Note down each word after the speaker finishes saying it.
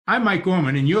I'm Mike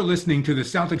Gorman, and you're listening to the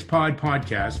Celtics Pod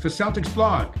podcast for Celtics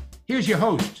Blog. Here's your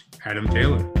host, Adam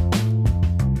Taylor.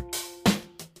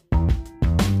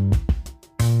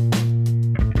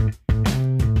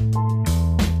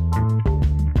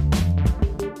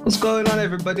 What's going on,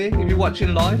 everybody? If you're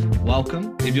watching live,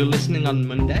 welcome. If you're listening on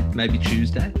Monday, maybe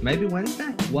Tuesday, maybe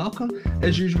Wednesday, welcome.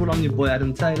 As usual, I'm your boy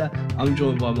Adam Taylor. I'm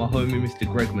joined by my homie,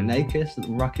 Mr. Greg Manakis,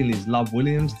 rocking his Love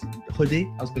Williams hoodie.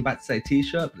 I was about to say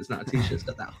t-shirt, but it's not a t-shirt. It's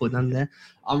got that hood on there.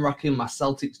 I'm rocking my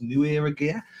Celtics New Era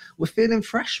gear. We're feeling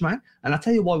fresh, man. And I'll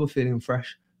tell you why we're feeling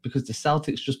fresh. Because the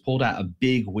Celtics just pulled out a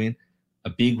big win.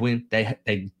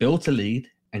 They built a lead,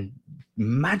 and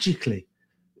magically,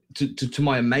 to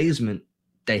my amazement,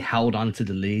 they held on to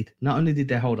the lead. Not only did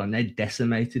they hold on, they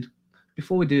decimated.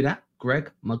 Before we do that,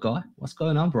 Greg, my guy, what's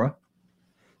going on, bro?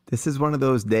 This is one of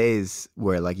those days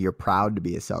where, like, you're proud to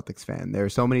be a Celtics fan. There are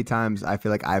so many times I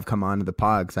feel like I've come onto the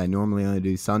pod because I normally only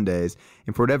do Sundays.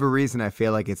 And for whatever reason, I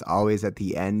feel like it's always at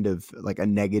the end of, like, a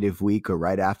negative week or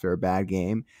right after a bad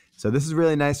game. So this is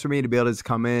really nice for me to be able to just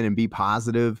come in and be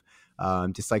positive.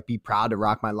 Just, like, be proud to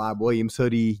rock my Love Williams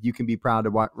hoodie. You can be proud to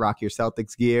rock your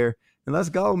Celtics gear. And let's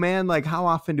go, man. Like, how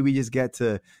often do we just get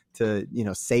to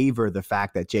savor the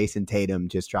fact that Jason Tatum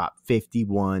just dropped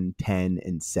 51, 10,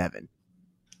 and 7?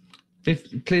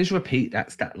 Please repeat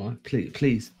that stat line,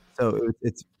 please. So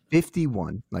it's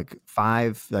 51, like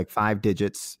five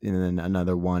digits, and then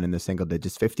another one in the single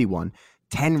digits, 51.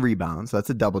 10 rebounds, so that's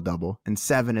a double-double, and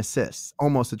 7 assists,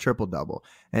 almost a triple-double.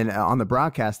 And on the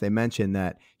broadcast, they mentioned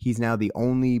that he's now the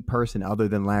only person other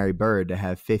than Larry Bird to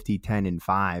have 50, 10, and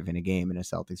 5 in a game in a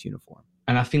Celtics uniform.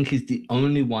 And I think he's the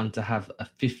only one to have a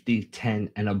 50,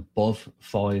 10, and above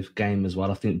 5 game as well.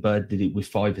 I think Bird did it with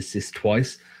 5 assists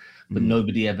twice, but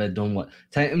nobody ever done what.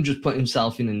 Tatum just put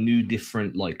himself in a new,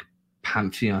 different, like,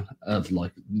 pantheon of,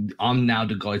 like, I'm now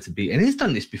the guy to beat. And he's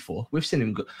done this before. We've seen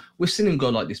him go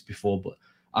like this before, but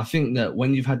I think that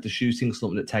when you've had the shooting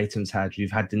slump that Tatum's had,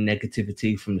 you've had the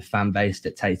negativity from the fan base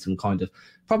that Tatum kind of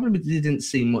probably didn't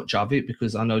see much of it,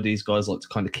 because I know these guys like to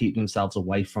kind of keep themselves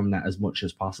away from that as much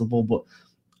as possible. But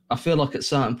I feel like at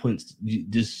certain points,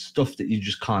 there's stuff that you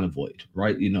just can't avoid,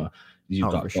 right?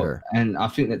 You've got sure. And I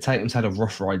think that Tatum's had a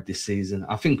rough ride this season.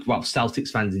 I think, Celtics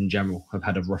fans in general have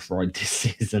had a rough ride this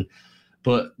season.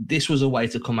 But this was a way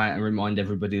to come out and remind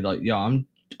everybody, like, yeah,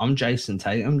 I'm Jason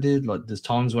Tatum, dude. Like, there's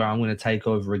times where I'm going to take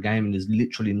over a game and there's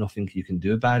literally nothing you can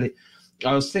do about it.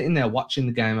 I was sitting there watching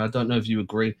the game. I don't know if you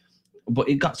agree, but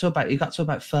it got to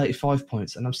about 35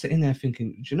 points. And I'm sitting there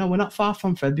thinking, we're not far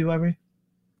from February.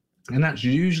 And that's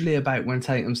usually about when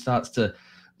Tatum starts to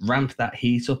ramp that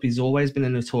heat up. He's always been a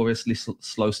notoriously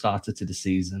slow starter to the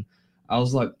season. I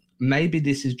was like, maybe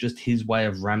this is just his way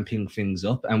of ramping things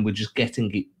up, and we're just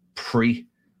getting it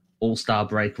pre-All-Star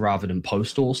break rather than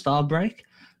post-All-Star break.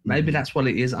 Maybe that's what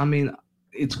it is. I mean,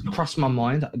 it's crossed my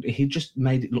mind. He just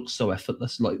made it look so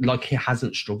effortless, like he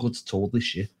hasn't struggled at all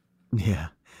this year. Yeah,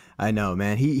 I know,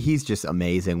 man. He's just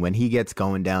amazing when he gets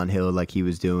going downhill like he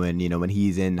was doing, when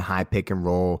he's in high pick and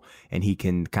roll and he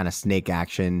can kind of snake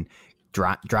action,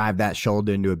 drive that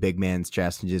shoulder into a big man's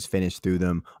chest and just finish through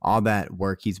them. All that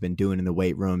work he's been doing in the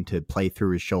weight room to play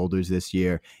through his shoulders this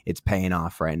year, it's paying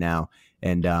off right now.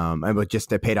 And but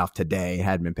just it paid off today. It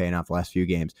hadn't been paying off the last few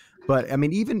games. But I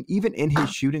mean, even in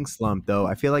his shooting slump, though,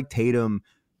 I feel like Tatum,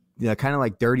 kind of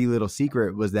like dirty little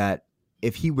secret was that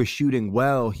if he was shooting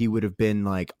well, he would have been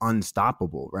like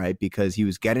unstoppable, right? Because he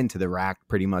was getting to the rack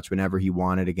pretty much whenever he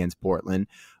wanted against Portland.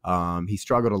 He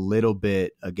struggled a little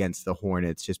bit against the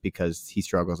Hornets just because he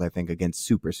struggles, I think, against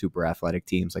super, super athletic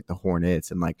teams like the Hornets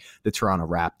and like the Toronto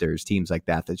Raptors, teams like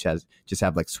that just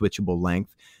have like switchable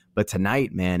length. But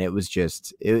tonight, man, it was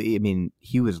just,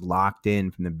 he was locked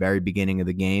in from the very beginning of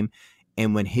the game.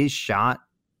 And when his shot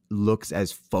looks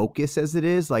as focused as it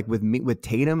is, like with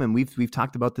Tatum, and we've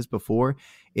talked about this before,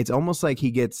 it's almost like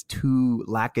he gets too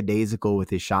lackadaisical with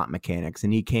his shot mechanics.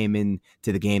 And he came into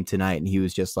the game tonight and he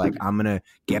was just like, I'm going to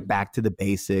get back to the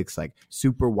basics, like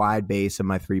super wide base of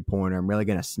my 3-pointer. I'm really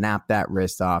going to snap that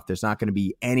wrist off. There's not going to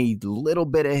be any little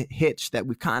bit of hitch that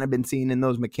we've kind of been seeing in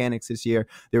those mechanics this year.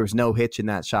 There was no hitch in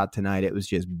that shot tonight. It was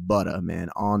just butter,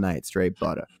 man, all night, straight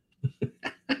butter.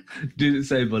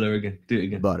 Say butter again. Do it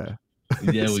again. Butter.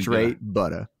 Yeah, straight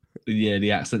butter. Yeah,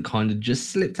 the accent kind of just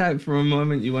slipped out for a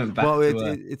moment. You went back. Well,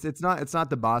 it's not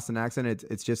the Boston accent.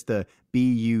 It's just the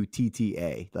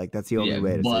Butta. Like that's the only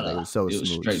way to say it. It was so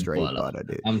smooth, straight butter,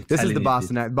 dude. This is the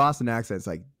Boston accent. It's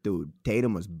like, dude,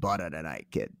 Tatum was butter tonight,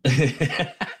 kid.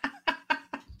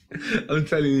 I'm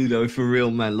telling you though, for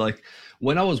real, man. Like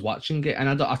when I was watching it, and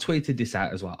I tweeted this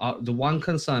out as well. The one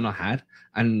concern I had,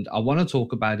 and I want to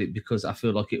talk about it because I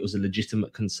feel like it was a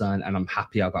legitimate concern, and I'm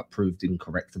happy I got proved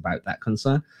incorrect about that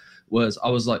concern. Was I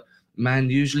was like, man,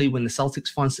 usually when the Celtics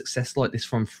find success like this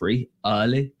from three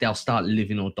early, they'll start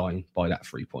living or dying by that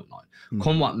 3-point line.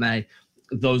 Come what may,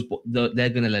 they're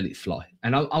going to let it fly.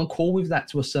 And I'm cool with that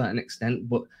to a certain extent.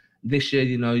 But this year,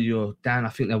 you know, you're down, I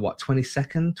think they're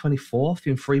 22nd, 24th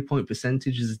in 3-point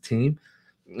percentage as a team.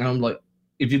 And I'm like,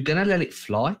 if you're going to let it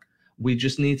fly, we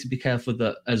just need to be careful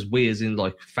that as in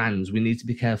like fans, we need to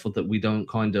be careful that we don't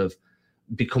kind of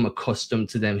become accustomed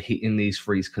to them hitting these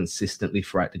threes consistently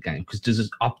throughout the game. Because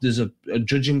there's a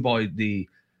judging by the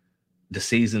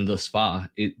season thus far,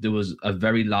 there was a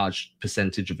very large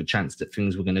percentage of a chance that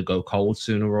things were going to go cold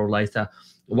sooner or later.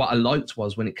 What I liked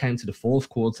was when it came to the fourth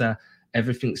quarter,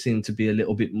 everything seemed to be a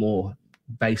little bit more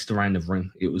based around the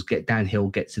rim. It was get downhill,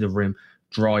 get to the rim,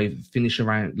 drive, finish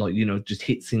around, like, you know, just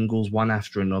hit singles one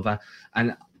after another.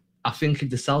 And I think if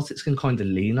the Celtics can kind of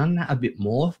lean on that a bit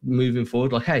more moving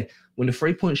forward, like, hey, when the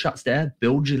 3-point shot's there,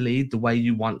 build your lead the way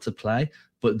you want to play.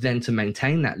 But then to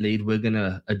maintain that lead, we're going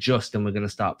to adjust and we're going to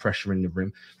start pressuring the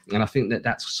rim. And I think that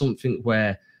that's something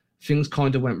where things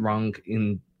kind of went wrong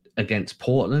against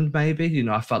Portland, maybe. You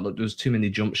know, I felt like there was too many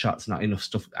jump shots, not enough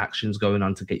actions going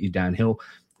on to get you downhill.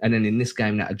 And then in this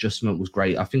game, that adjustment was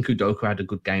great. I think Udoka had a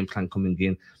good game plan coming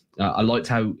in. I liked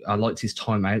his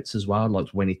timeouts as well. I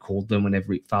liked when he called them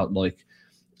whenever it felt like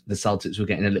the Celtics were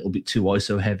getting a little bit too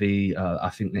ISO heavy. I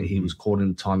think that he was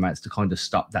calling timeouts to kind of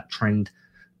stop that trend.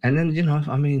 And then, you know,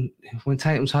 I mean, when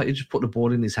Tatum's hot, you just put the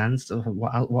ball in his hands.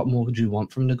 What more could you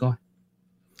want from the guy?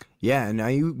 Yeah,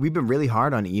 and we've been really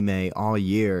hard on Ime all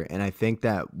year, and I think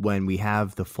that when we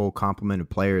have the full complement of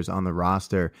players on the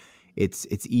roster, it's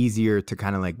easier to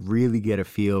kind of like really get a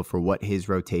feel for what his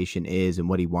rotation is and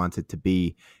what he wants it to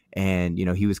be. And, you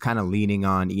know, he was kind of leaning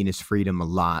on Enes Freedom a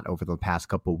lot over the past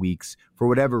couple of weeks for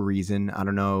whatever reason. I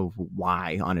don't know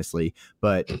why, honestly,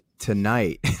 but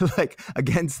tonight, like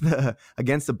against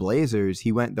the Blazers,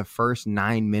 he went the first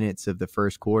 9 minutes of the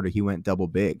first quarter. He went double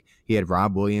big. He had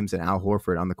Rob Williams and Al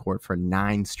Horford on the court for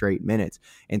 9 straight minutes.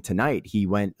 And tonight he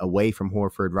went away from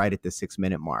Horford right at the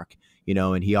 6-minute mark, you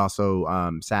know, and he also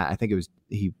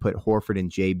he put Horford and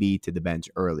JB to the bench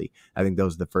early. I think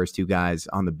those are the first 2 guys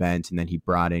on the bench. And then he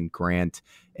brought in Grant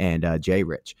and Jay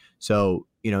Rich. So,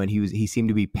 you know, and he seemed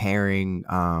to be pairing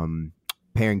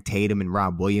Tatum and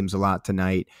Rob Williams a lot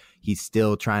tonight. He's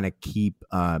still trying to keep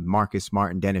Marcus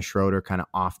Smart and Dennis Schroeder kind of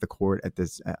off the court at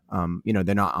this, you know,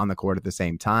 they're not on the court at the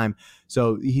same time.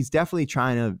 So he's definitely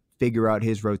trying to figure out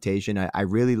his rotation. I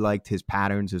really liked his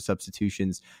patterns of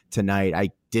substitutions tonight. I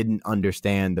didn't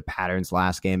understand the patterns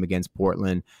last game against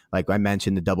Portland. Like I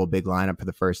mentioned, the double big lineup for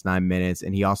the first 9 minutes,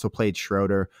 and he also played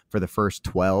Schroeder for the first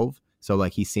 12. So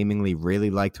like he seemingly really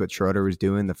liked what Schroeder was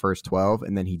doing the first 12,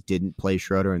 and then he didn't play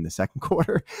Schroeder in the second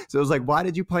quarter. So it was like, why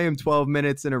did you play him 12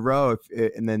 minutes in a row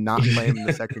and then not play him in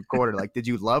the second quarter? Like, did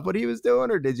you love what he was doing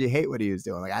or did you hate what he was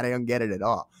doing? Like, I didn't get it at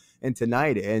all. And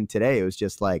tonight and today, it was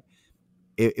just like,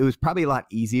 it was probably a lot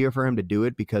easier for him to do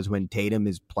it because when Tatum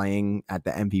is playing at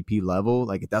the MVP level,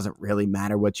 like it doesn't really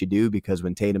matter what you do because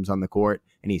when Tatum's on the court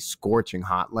and he's scorching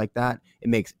hot like that, it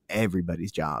makes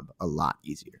everybody's job a lot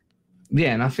easier.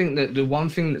 Yeah, and I think that the one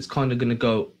thing that's kind of going to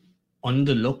go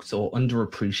underlooked or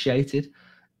underappreciated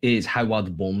is how well the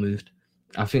ball moved.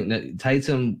 I think that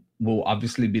Tatum will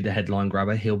obviously be the headline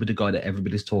grabber. He'll be the guy that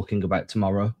everybody's talking about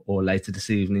tomorrow or later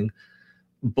this evening.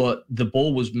 But the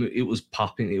ball was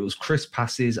popping. It was crisp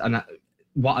passes. And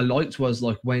what I liked was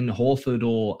like when Horford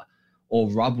or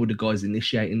Rob were the guys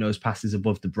initiating those passes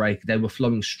above the break, they were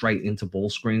flowing straight into ball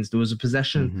screens. There was a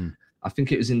possession, I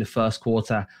think it was in the first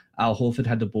quarter, Al Horford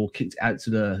had the ball kicked out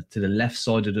to the left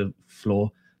side of the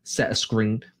floor, set a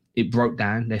screen. It broke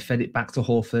down. They fed it back to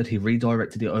Horford. He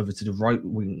redirected it over to the right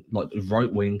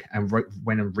wing, and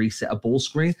went and reset a ball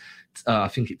screen. I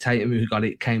think Tatum, who got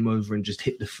it, came over and just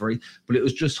hit the free. But it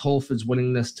was just Horford's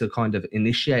willingness to kind of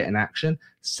initiate an action,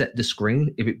 set the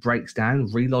screen. If it breaks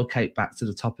down, relocate back to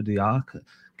the top of the arc,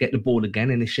 get the ball again,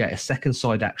 initiate a second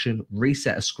side action,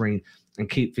 reset a screen, and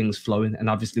keep things flowing. And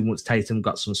obviously, once Tatum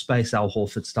got some space, Al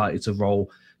Horford started to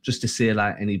roll just to seal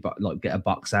out any, like get a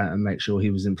box out and make sure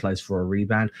he was in place for a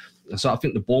rebound. So I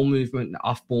think the ball movement, the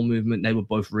off-ball movement, they were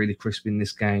both really crisp in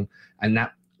this game. And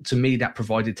that, to me, that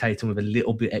provided Tatum with a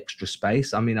little bit extra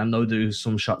space. I mean, I know there was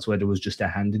some shots where there was just a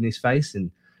hand in his face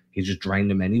and he just drained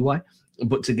them anyway.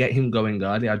 But to get him going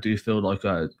early, I do feel like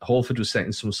Horford was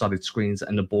setting some solid screens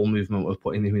and the ball movement was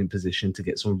putting him in position to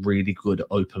get some really good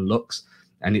open looks.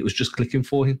 And it was just clicking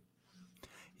for him.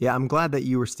 Yeah, I'm glad that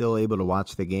you were still able to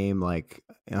watch the game like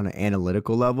on an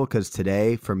analytical level, because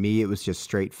today for me it was just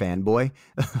straight fanboy.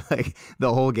 Like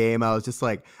the whole game, I was just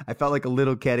like, I felt like a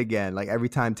little kid again. Like every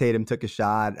time Tatum took a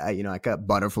shot, I got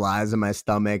butterflies in my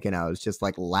stomach, and I was just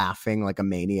like laughing like a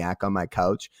maniac on my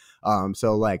couch.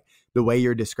 So like the way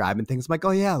you're describing things, I'm like,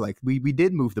 oh yeah, like we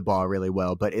did move the ball really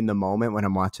well. But in the moment when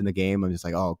I'm watching the game, I'm just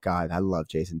like, oh God, I love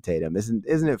Jason Tatum. Isn't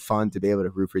it fun to be able to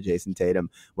root for Jason Tatum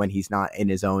when he's not in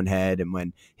his own head and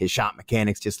when his shot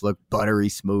mechanics just look buttery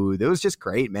smooth? It was just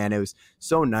great, man. It was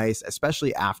so nice,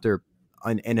 especially after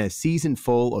in a season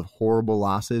full of horrible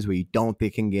losses where you don't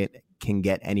think can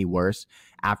get any worse.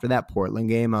 After that Portland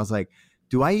game, I was like,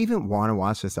 do I even want to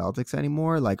watch the Celtics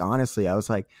anymore? Like, honestly, I was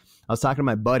talking to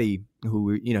my buddy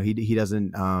who, he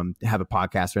doesn't have a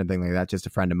podcast or anything like that, just a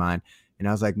friend of mine. And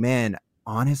I was like, man,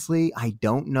 honestly, I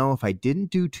don't know if I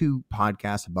didn't do 2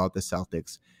 podcasts about the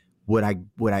Celtics, would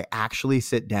I actually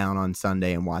sit down on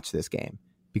Sunday and watch this game?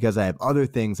 Because I have other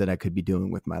things that I could be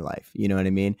doing with my life. You know what I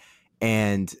mean?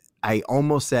 And I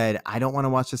almost said, I don't want to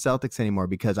watch the Celtics anymore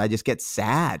because I just get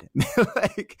sad.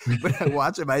 Like when I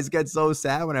watch them, I just get so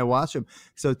sad when I watch them.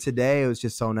 So today it was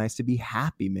just so nice to be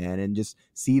happy, man, and just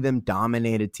see them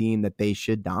dominate a team that they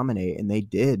should dominate. And they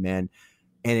did, man.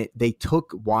 And they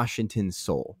took Washington's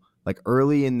soul. Like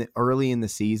early in the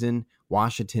season,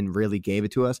 Washington really gave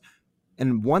it to us.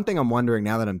 And one thing I'm wondering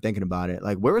now that I'm thinking about it,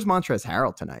 like where was Montrezl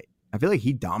Harrell tonight? I feel like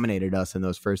he dominated us in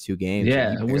those first 2 games.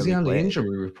 Yeah, was he on the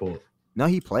injury report? No,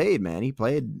 he played, man. He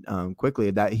played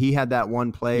quickly. That he had that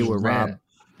one play where Rob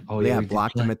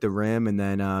blocked him at the rim, and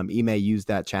then Ime used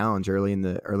that challenge early in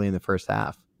the first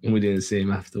half. And we didn't see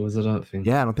him afterwards, I don't think.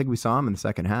 Yeah, I don't think we saw him in the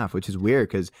second half, which is weird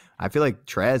because I feel like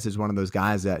Trez is one of those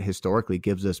guys that historically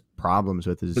gives us problems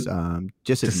with his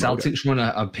just his Celtics run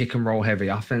a pick and roll heavy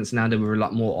offense now. They were a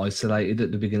lot more isolated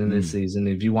at the beginning of the season.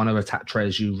 If you want to attack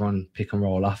Trez, you run pick and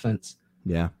roll offense.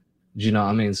 Yeah. Do you know what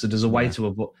I mean? So there's a way to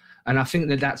avoid. And I think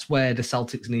that's where the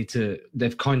Celtics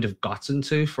they've kind of gotten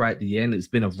to throughout the year. And it's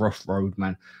been a rough road,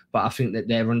 man. But I think that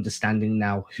they're understanding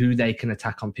now who they can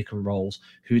attack on pick and rolls,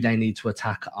 who they need to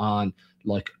attack on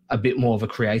like a bit more of a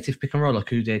creative pick and roll, like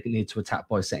who they need to attack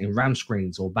by setting ram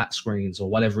screens or back screens or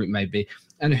whatever it may be,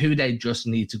 and who they just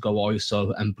need to go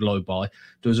ISO and blow by.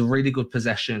 There was a really good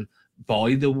possession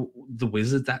by the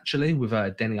Wizards, actually, with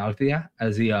Denny Avdia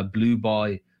as he blew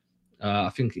by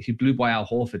I think he blew by Al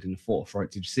Horford in the 4th,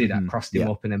 right? Did you see that? Crossed him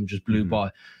up and then just blew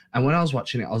by. And when I was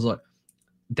watching it, I was like,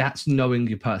 that's knowing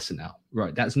your personnel,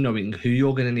 right? That's knowing who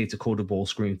you're going to need to call the ball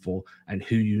screen for and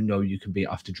who you can beat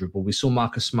off the dribble. We saw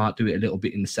Marcus Smart do it a little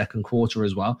bit in the second quarter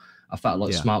as well. I felt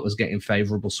like Smart was getting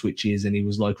favorable switches and he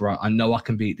was like, right, I know I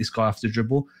can beat this guy off the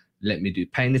dribble. Let me do.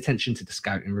 Paying attention to the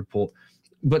scouting report.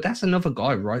 But that's another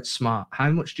guy, right? Smart. How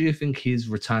much do you think his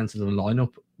return to the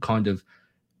lineup kind of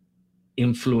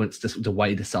influenced the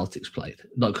way the Celtics played?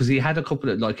 Like, because he had a couple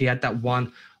of, like, he had that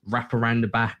one wrap around the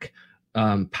back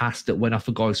pass that went off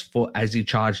a guy's foot as he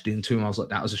charged into him. I was like,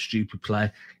 that was a stupid play.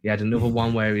 He had another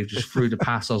one where he just threw the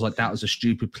pass. I was like, that was a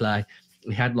stupid play.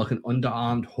 He had like an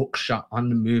underarmed hook shot on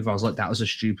the move. I was like, that was a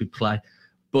stupid play.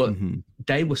 But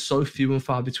they were so few and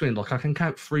far between. Like, I can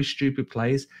count 3 stupid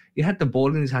plays. He had the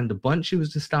ball in his hand a bunch. He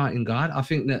was the starting guard. I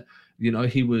think that,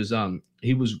 he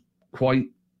was quite,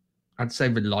 I'd say,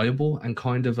 reliable and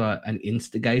kind of an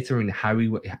instigator in how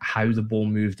the ball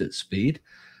moved at speed.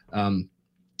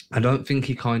 I don't think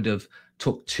he kind of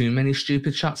took too many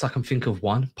stupid shots. I can think of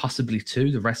 1, possibly 2.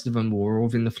 The rest of them were all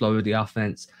within the flow of the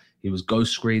offense. He was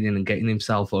ghost screening and getting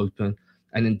himself open.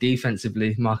 And then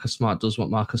defensively, Marcus Smart does what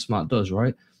Marcus Smart does,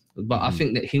 right? But I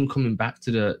think that him coming back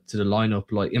to the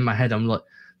lineup, like in my head, I'm like,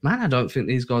 man, I don't think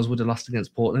these guys would have lost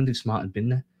against Portland if Smart had been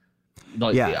there.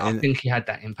 Like, yeah, I think he had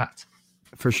that impact.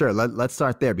 For sure. Let's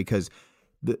start there because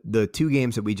the 2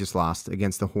 games that we just lost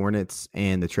against the Hornets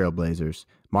and the Trailblazers,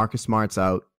 Marcus Smart's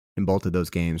out in both of those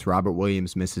games. Robert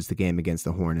Williams misses the game against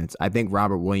the Hornets. I think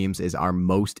Robert Williams is our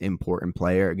most important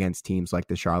player against teams like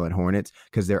the Charlotte Hornets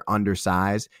because they're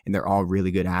undersized and they're all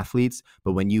really good athletes.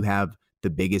 But when you have the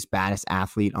biggest, baddest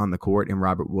athlete on the court in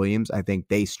Robert Williams, I think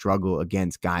they struggle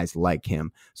against guys like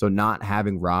him. So not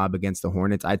having Rob against the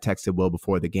Hornets, I texted Will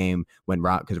before the game when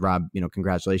because Rob,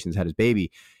 congratulations, had his baby.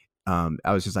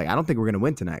 I was just like, I don't think we're going to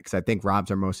win tonight because I think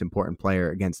Rob's our most important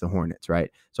player against the Hornets,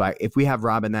 right? So if we have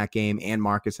Rob in that game and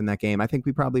Marcus in that game, I think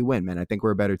we probably win, man. I think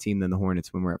we're a better team than the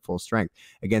Hornets when we're at full strength.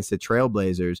 Against the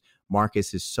Trailblazers,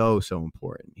 Marcus is so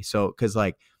important. So because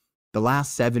like the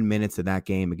last 7 minutes of that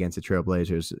game against the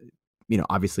Trailblazers,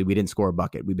 obviously we didn't score a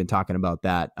bucket. We've been talking about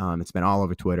that. It's been all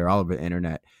over Twitter, all over the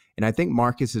internet. And I think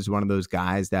Marcus is one of those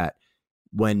guys that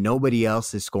when nobody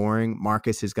else is scoring,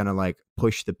 Marcus is going to like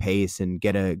push the pace and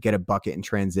get a bucket in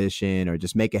transition, or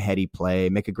just make a heady play,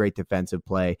 make a great defensive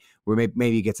play where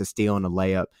maybe he gets a steal and a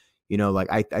layup. You know, like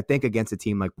I think against a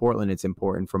team like Portland, it's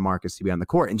important for Marcus to be on the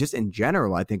court. And just in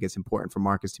general, I think it's important for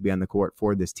Marcus to be on the court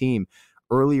for this team.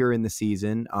 Earlier in the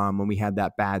season, when we had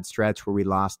that bad stretch where we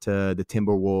lost to the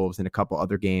Timberwolves and a couple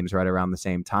other games right around the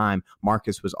same time,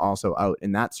 Marcus was also out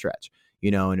in that stretch. You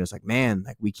know, and it was like, man,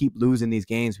 like we keep losing these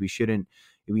games. We shouldn't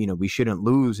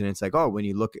lose. And it's like, oh, when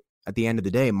you look at the end of the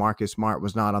day, Marcus Smart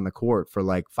was not on the court for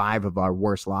like 5 of our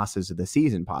worst losses of the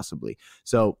season, possibly.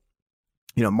 So,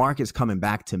 you know, Marcus coming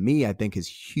back, to me, I think is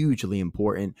hugely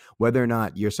important. Whether or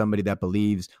not you're somebody that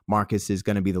believes Marcus is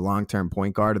going to be the long-term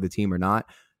point guard of the team or not,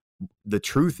 the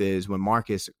truth is when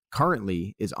Marcus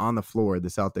currently is on the floor, the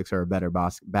Celtics are a better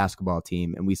basketball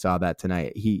team. And we saw that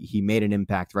tonight. He made an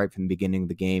impact right from the beginning of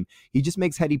the game. He just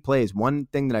makes heady plays. One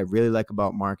thing that I really like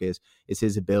about Marcus is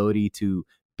his ability to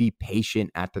be patient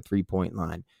at the 3-point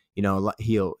line. You know,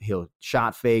 he'll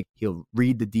shot fake. He'll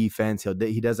read the defense.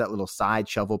 He does that little side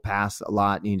shovel pass a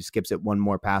lot. And he skips it one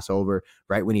more pass over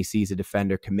right when he sees a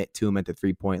defender commit to him at the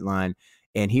 3-point line.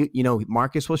 And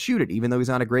Marcus will shoot it. Even though he's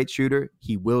not a great shooter,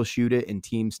 he will shoot it, and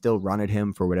teams still run at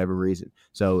him for whatever reason.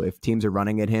 So if teams are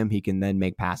running at him, he can then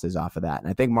make passes off of that. And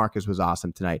I think Marcus was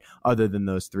awesome tonight, other than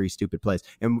those 3 stupid plays.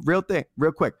 And real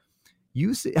quick,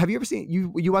 have you ever seen,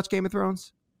 you watch Game of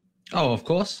Thrones? Oh, of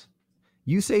course.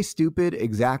 You say stupid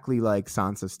exactly like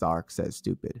Sansa Stark says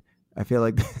stupid. I feel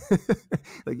like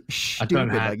like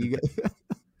stupid.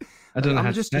 I don't know.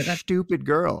 I'm just a stupid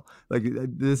girl. Like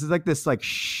this is like this like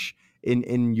shh.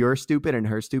 In your stupid and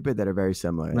her stupid that are very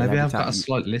similar. Maybe I've got a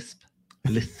slight lisp.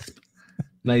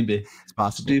 Maybe. It's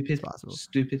possible. Stupid. It's possible.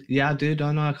 Stupid. Yeah, dude.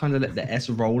 I know. I kind of let the S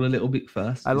roll a little bit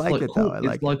first. I like it though.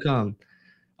 It's like I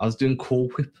was doing Cool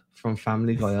Whip from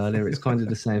Family Guy earlier. It's kind of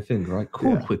the same thing, right?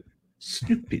 Cool Whip.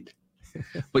 Stupid.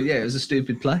 But yeah, it was a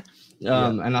stupid play.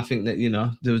 And I think that, you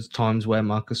know, there was times where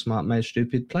Marcus Smart made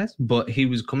stupid plays, but he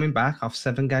was coming back off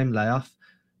 7-game layoff,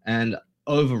 and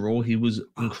overall he was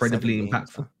incredibly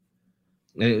impactful.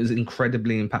 It was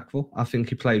incredibly impactful. I think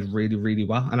he played really, really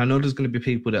well. And I know there's going to be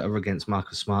people that are against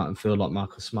Marcus Smart and feel like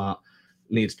Marcus Smart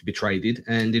needs to be traded.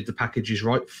 And if the package is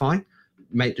right, fine,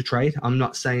 make the trade. I'm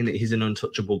not saying that he's an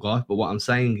untouchable guy, but what I'm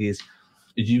saying is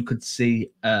you could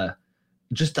see,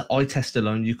 just the eye test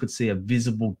alone, you could see a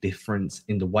visible difference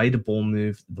in the way the ball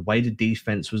moved, the way the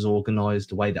defense was organized,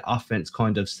 the way the offense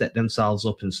kind of set themselves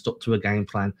up and stuck to a game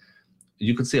plan.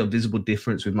 You could see a visible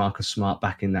difference with Marcus Smart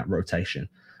back in that rotation.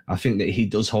 I think that he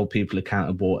does hold people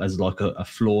accountable as like a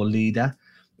floor leader.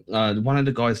 One of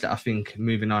the guys that I think,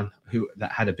 moving on,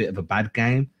 that had a bit of a bad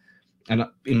game, and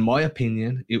in my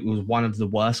opinion, it was one of the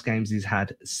worst games he's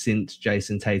had since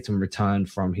Jason Tatum returned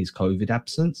from his COVID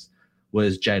absence,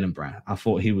 was Jaylen Brown. I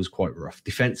thought he was quite rough.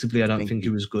 Defensively, I don't think he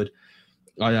was good.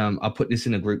 I put this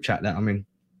in a group chat that, I mean,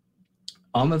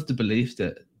 I'm of the belief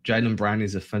that Jaylen Brown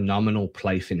is a phenomenal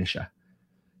play finisher.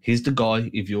 He's the guy,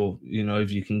 if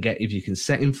you can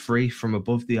set him free from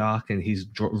above the arc and he's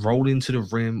rolling to the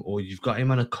rim, or you've got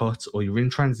him on a cut, or you're in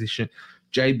transition,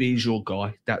 JB's your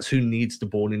guy. That's who needs the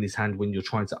ball in his hand when you're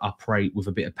trying to operate with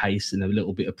a bit of pace and a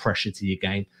little bit of pressure to your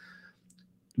game.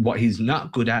 What he's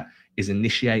not good at is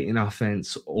initiating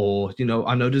offense, or, you know,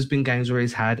 I know there's been games where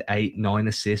he's had 8, 9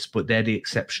 assists, but they're the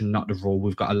exception, not the rule.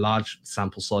 We've got a large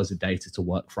sample size of data to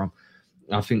work from.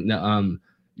 I think that,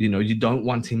 you know, you don't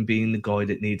want him being the guy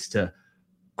that needs to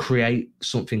create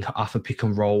something off a pick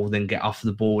and roll, then get off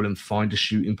the ball and find a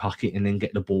shooting pocket and then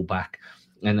get the ball back.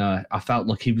 And I felt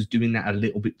like he was doing that a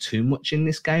little bit too much in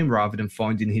this game, rather than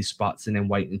finding his spots and then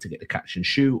waiting to get the catch and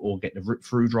shoot or get the rip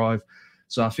through drive.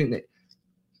 So I think that,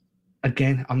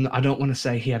 again, I don't want to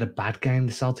say he had a bad game.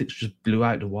 The Celtics just blew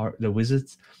out the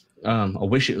Wizards. I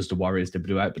wish it was the Warriors they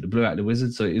blew out, but they blew out the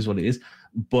Wizards, so it is what it is.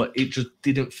 But it just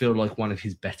didn't feel like one of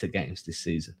his better games this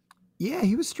season. Yeah,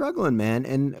 he was struggling, man.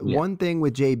 And one thing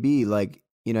with JB, like,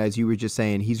 you know, as you were just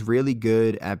saying, he's really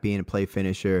good at being a play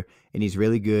finisher, and he's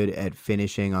really good at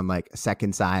finishing on like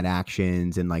second side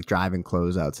actions and like driving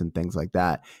closeouts and things like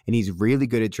that. And he's really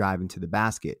good at driving to the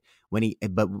basket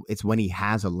but it's when he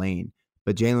has a lane.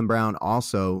 But Jaylen Brown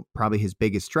also, probably his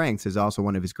biggest strengths is also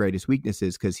one of his greatest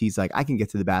weaknesses, because he's like, I can get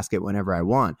to the basket whenever I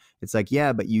want. It's like,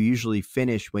 yeah, but you usually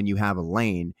finish when you have a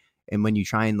lane. And when you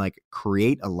try and like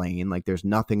create a lane, like there's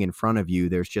nothing in front of you,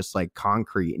 there's just like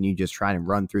concrete, and you just try and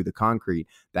run through the concrete.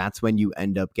 That's when you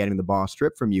end up getting the ball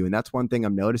stripped from you. And that's one thing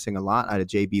I'm noticing a lot out of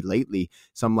JB lately.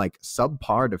 Some like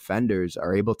subpar defenders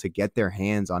are able to get their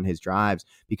hands on his drives,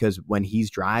 because when he's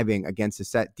driving against a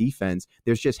set defense,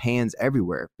 there's just hands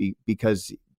everywhere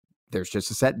because there's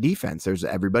just a set defense.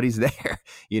 Everybody's there,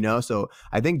 So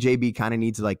I think JB kind of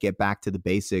needs to like get back to the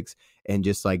basics and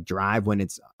just like drive when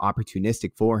it's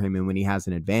opportunistic for him and when he has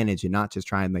an advantage, and not just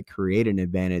try and like create an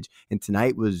advantage. And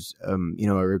tonight was, a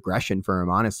regression for him.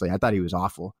 Honestly, I thought he was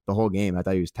awful the whole game. I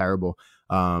thought he was terrible.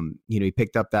 He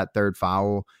picked up that third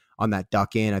foul on that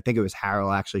duck in. I think it was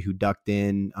Harrell actually who ducked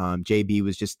in. JB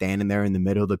was just standing there in the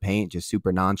middle of the paint, just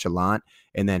super nonchalant.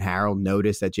 And then Harrell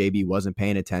noticed that JB wasn't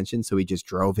paying attention. So he just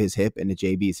drove his hip into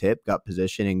JB's hip, got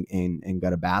position and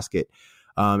got a basket.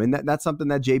 And that's something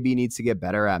that JB needs to get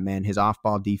better at, man. His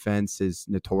off-ball defense has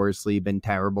notoriously been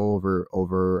terrible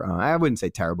over I wouldn't say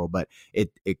terrible, but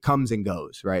it comes and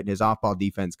goes, right? His off-ball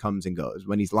defense comes and goes.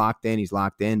 When he's locked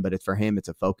in, but for him, it's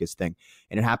a focus thing.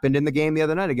 And it happened in the game the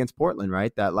other night against Portland,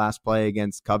 right? That last play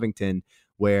against Covington,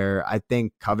 where I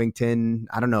think Covington,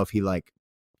 I don't know if he like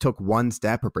took one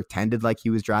step or pretended like he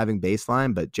was driving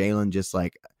baseline, but Jalen just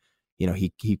like,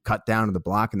 he cut down to the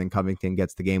block and then Covington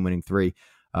gets the game-winning three.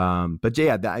 But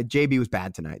yeah, JB was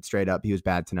bad tonight. Straight up, he was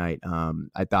bad tonight.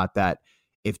 I thought that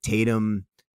if Tatum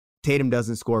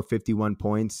doesn't score 51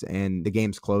 points and the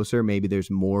game's closer, maybe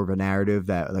there's more of a narrative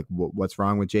that like, what's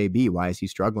wrong with JB? Why is he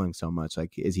struggling so much?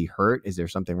 Like, is he hurt? Is there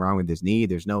something wrong with his knee?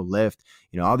 There's no lift,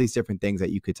 all these different things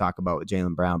that you could talk about with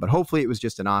Jaylen Brown, but hopefully it was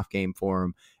just an off game for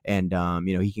him. And,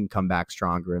 he can come back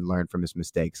stronger and learn from his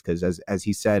mistakes. Cause as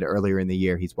he said earlier in the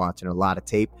year, he's watching a lot of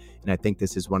tape. And I think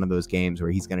this is one of those games where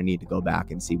he's going to need to go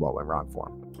back and see what went wrong for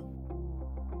him.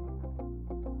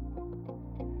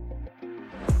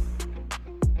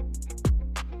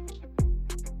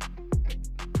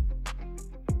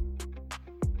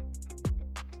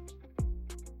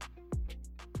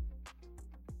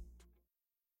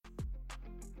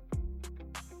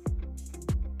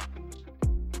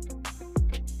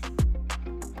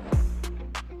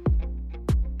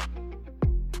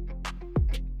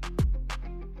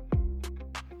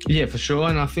 Yeah, for sure.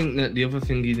 And I think that the other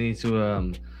thing you need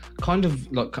to kind of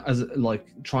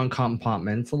try and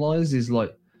compartmentalize is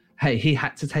like, hey, he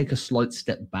had to take a slight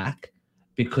step back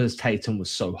because Tatum was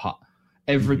so hot.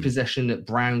 Every possession that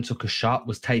Brown took a shot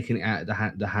was taking it out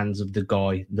of the hands of the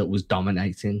guy that was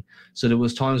dominating. So there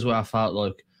was times where I felt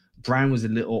like Brown was a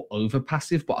little over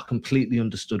passive, but I completely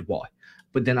understood why.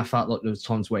 But then I felt like there was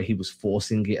times where he was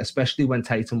forcing it, especially when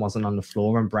Tatum wasn't on the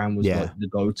floor and Brown was like the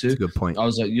go-to. That's a good point. I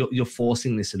was like, you're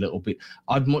forcing this a little bit.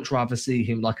 I'd much rather see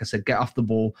him, like I said, get off the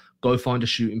ball, go find a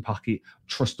shooting pocket,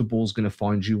 trust the ball's going to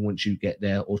find you once you get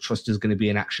there, or trust there's going to be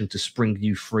an action to spring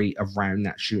you free around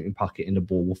that shooting pocket and the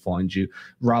ball will find you,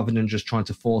 rather than just trying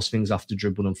to force things off the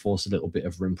dribble and force a little bit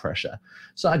of rim pressure.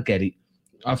 So I get it.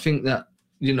 I think that,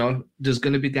 there's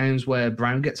going to be games where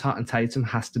Brown gets hot and Tatum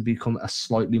has to become a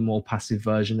slightly more passive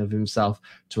version of himself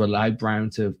to allow Brown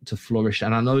to flourish.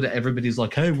 And I know that everybody's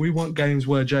like, hey, we want games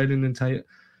where Jalen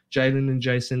and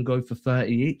Jason go for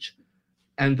 30 each.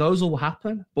 And those will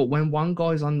happen. But when one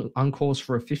guy's on course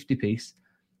for a 50-piece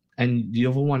and the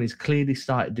other one is clearly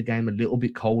started the game a little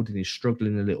bit cold and is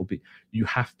struggling a little bit, you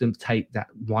have to take that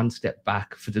one step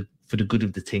back for the good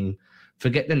of the team.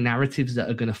 Forget the narratives that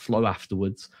are going to flow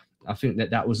afterwards. I think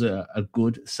that was a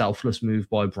good, selfless move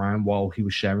by Brown while he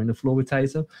was sharing the floor with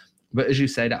Tatum. But as you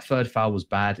say, that third foul was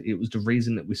bad. It was the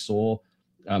reason that we saw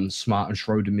Smart and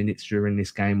Schroeder minutes during this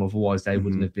game. Otherwise, they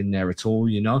wouldn't have been there at all,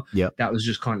 Yep. That was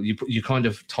just you kind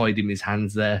of tied him his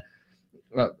hands there.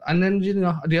 And then,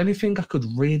 the only thing I could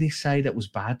really say that was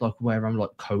bad, like where I'm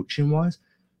like coaching-wise,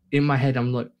 in my head,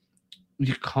 I'm like,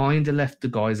 you kind of left the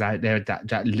guys out there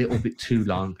that little bit too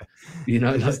long,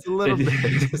 just a little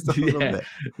bit.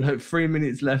 Like 3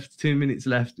 minutes left, 2 minutes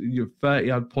left, you're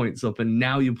 30 odd points up, and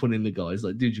now you're putting the guys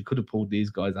like, dude, you could have pulled these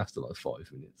guys after like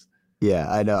 5 minutes.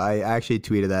 Yeah, I know. I actually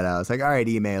tweeted that out. I was like, all right,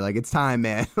 Ime, like it's time,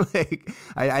 man. Like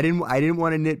I didn't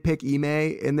want to nitpick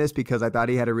Ime in this because I thought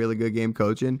he had a really good game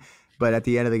coaching. But at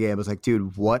the end of the game, I was like,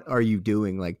 dude, what are you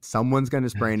doing? Like, someone's going to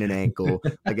sprain an ankle.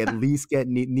 Like, at least get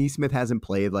Nesmith hasn't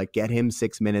played. Like, get him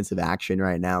 6 minutes of action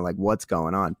right now. Like, what's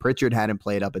going on? Pritchard hadn't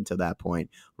played up until that point.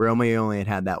 Romeo only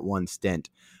had that one stint.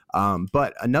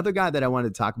 But another guy that I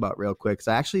wanted to talk about real quick, because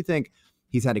I actually think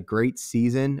he's had a great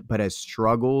season, but has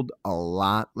struggled a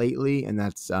lot lately, and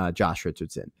that's Josh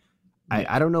Richardson.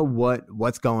 I don't know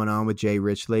what's going on with Jay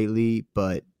Rich lately,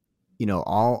 but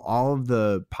all of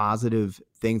the positive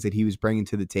things that he was bringing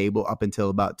to the table up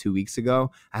until about 2 weeks ago,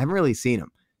 I haven't really seen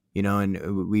him, and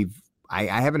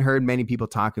I haven't heard many people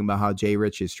talking about how Jay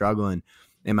Rich is struggling.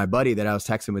 And my buddy that I was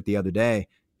texting with the other day,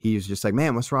 he was just like,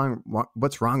 man, what's wrong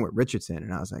with Richardson?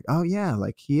 And I was like, oh yeah,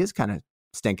 like he is kind of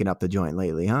stinking up the joint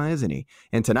lately, huh? Isn't he?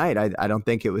 And tonight, I don't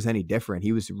think it was any different.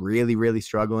 He was really, really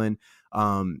struggling.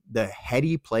 The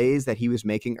heady plays that he was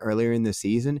making earlier in the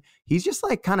season, he's just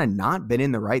like kind of not been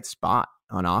in the right spot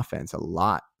on offense a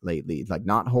lot lately, like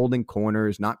not holding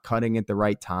corners, not cutting at the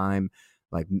right time,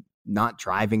 like not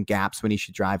driving gaps when he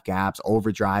should drive gaps,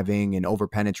 over driving and over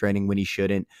penetrating when he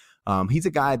shouldn't. He's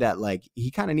a guy that like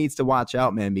he kind of needs to watch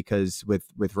out, man, because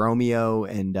with Romeo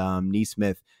and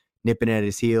Nesmith nipping at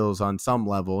his heels on some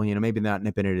level, maybe not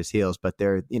nipping at his heels, but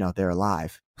they're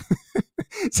alive.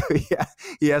 So yeah,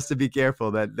 he has to be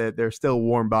careful that they're still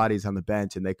warm bodies on the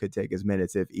bench, and they could take his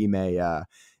minutes if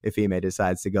Ime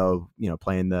decides to go,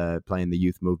 playing the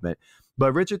youth movement.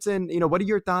 But Richardson, what are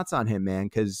your thoughts on him, man?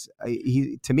 Because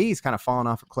to me, he's kind of fallen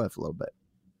off a cliff a little bit.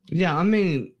 Yeah, I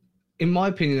mean, in my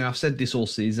opinion, I've said this all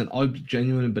season, I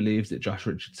genuinely believe that Josh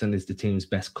Richardson is the team's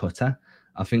best cutter.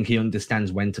 I think he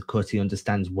understands when to cut, he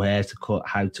understands where to cut,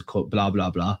 how to cut, blah, blah,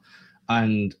 blah.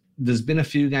 And there's been a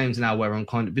few games now where I'm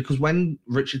because when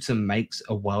Richardson makes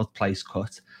a well-placed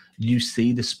cut, you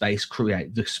see the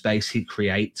space he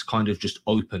creates kind of just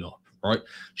open up, right?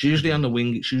 It's usually on the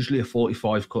wing, it's usually a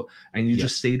 45 cut, and you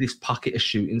just see this pocket of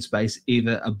shooting space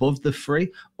either above the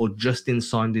free or just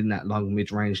inside in that long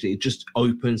mid-range. It just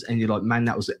opens and you're like, man,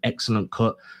 that was an excellent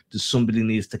cut. Somebody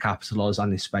needs to capitalize on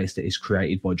this space that is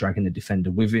created by dragging the defender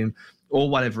with him, or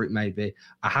whatever it may be.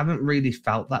 I haven't really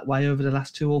felt that way over the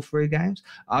last 2 or 3 games.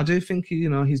 I do think,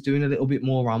 he's doing a little bit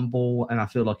more on ball, and I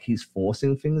feel like he's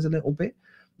forcing things a little bit.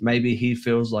 Maybe he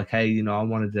feels like, hey, I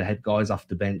wanted to head guys off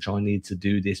the bench. I need to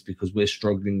do this because we're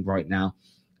struggling right now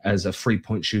as a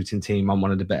 3-point shooting team. I'm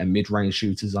one of the better mid-range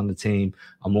shooters on the team.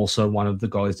 I'm also one of the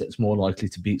guys that's more likely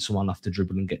to beat someone off the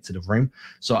dribble and get to the rim.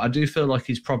 So I do feel like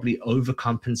he's probably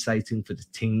overcompensating for the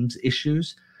team's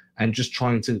issues and just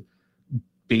trying to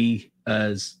be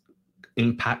as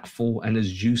impactful and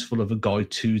as useful of a guy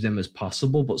to them as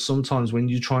possible. But sometimes when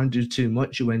you try and do too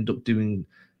much, you end up doing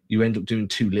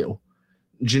too little.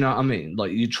 Do you know what I mean?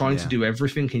 Like, you're trying to do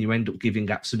everything and you end up giving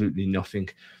absolutely nothing.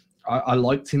 I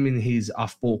liked him in his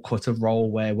off-ball cutter role,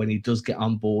 where when he does get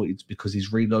on ball, it's because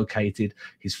he's relocated,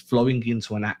 he's flowing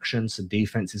into an action, so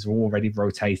defenses are already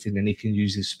rotating and he can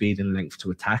use his speed and length to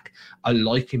attack. I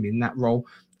like him in that role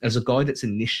as a guy that's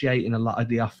initiating a lot of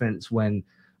the offense when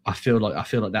I feel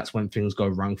like that's when things go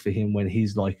wrong for him, when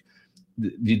he's like,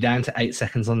 you're down to 8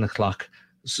 seconds on the clock.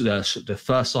 So the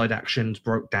first side actions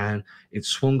broke down. It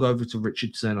swung over to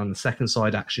Richardson on the second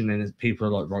side action, and people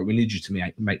are like, right, we need you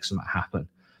to make something happen.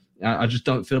 I just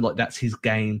don't feel like that's his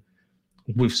game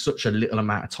with such a little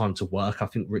amount of time to work. I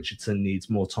think Richardson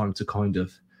needs more time to kind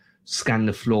of scan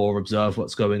the floor, observe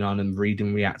what's going on, and read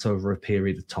and react over a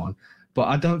period of time. But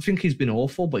I don't think he's been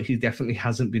awful, but he definitely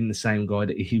hasn't been the same guy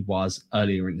that he was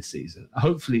earlier in the season.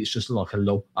 Hopefully it's just like a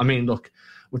lull. I mean, look,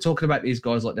 we're talking about these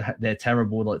guys like they're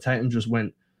terrible. Like Tatum just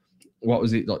went, what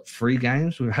was it, like 3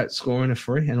 games without scoring a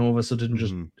 3, and all of a sudden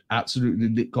just absolutely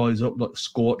lit guys up like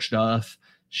scorched earth,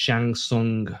 Shang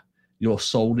Tsung, your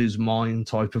soul is mine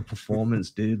type of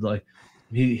performance, dude. Like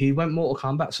he went Mortal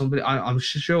Kombat. I'm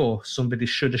sure somebody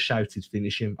should have shouted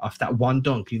finish him off that one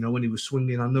dunk, when he was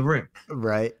swinging on the rim.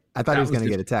 Right. I thought he was going to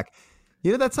get a tech.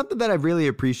 That's something that I've really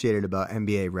appreciated about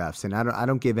NBA refs, and I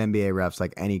don't give NBA refs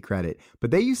like any credit, but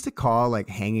they used to call like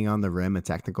hanging on the rim a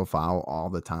technical foul all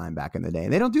the time back in the day,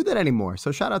 and they don't do that anymore.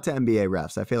 So shout out to NBA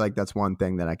refs. I feel like that's one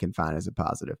thing that I can find as a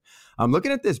positive.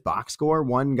 Looking at this box score,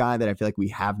 one guy that I feel like we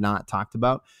have not talked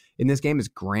about in this game is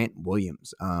Grant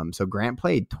Williams. So Grant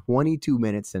played 22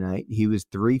 minutes tonight. He was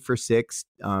 3 for 6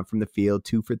 from the field,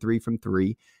 2 for 3 from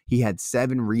 3. He had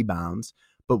 7 rebounds.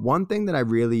 But one thing that I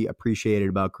really appreciated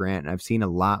about Grant, and I've seen a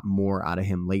lot more out of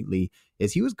him lately,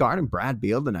 is he was guarding Brad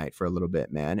Beal tonight for a little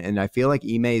bit, man. And I feel like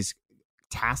Ime's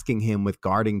tasking him with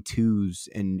guarding twos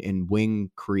and wing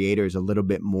creators a little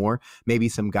bit more. Maybe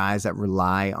some guys that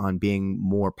rely on being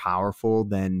more powerful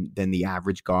than the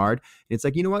average guard. And it's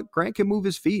like, you know what? Grant can move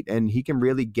his feet and he can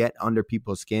really get under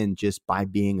people's skin just by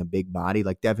being a big body.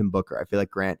 Like Devin Booker, I feel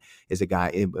like Grant is a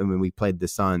guy, when we played the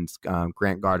Suns,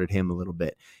 Grant guarded him a little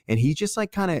bit. And he just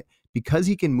like kind of, because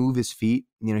he can move his feet,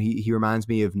 he reminds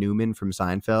me of Newman from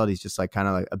Seinfeld. He's just like kind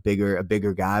of like a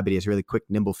bigger guy, but he has really quick,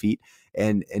 nimble feet.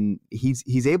 And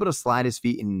he's able to slide his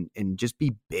feet and just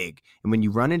be big. And when you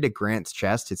run into Grant's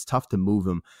chest, it's tough to move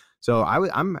him. So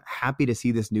I'm happy to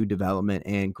see this new development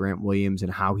and Grant Williams and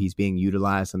how he's being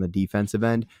utilized on the defensive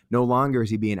end. No longer is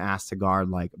he being asked to guard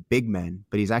like big men,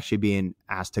 but he's actually being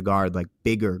asked to guard like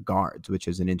bigger guards, which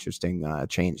is an interesting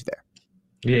change there.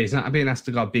 Yeah, he's not being asked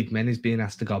to guard big men. He's being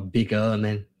asked to guard bigger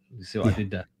men. You see what I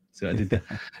did there?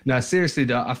 No, seriously,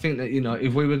 though, I think that,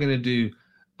 if we were going to do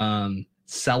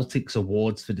Celtics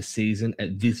awards for the season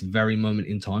at this very moment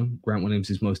in time, Grant Williams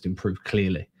is most improved,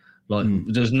 clearly. Like,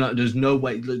 there's no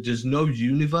way, there's no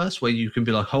universe where you can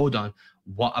be like, hold on,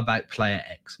 what about player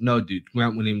X? No, dude,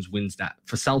 Grant Williams wins that.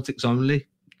 For Celtics only,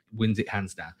 wins it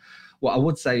hands down. What I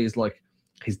would say is, like,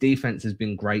 his defense has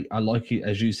been great. I like it,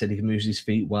 as you said, he can move his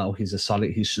feet well. He's a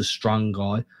strong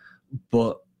guy.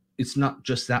 But it's not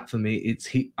just that for me.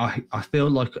 I feel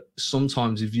like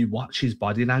sometimes if you watch his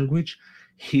body language,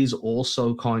 he's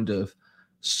also kind of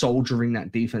soldiering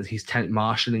that defense. He's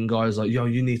marshalling guys like, yo,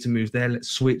 you need to move there,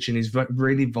 let's switch. And he's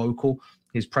really vocal.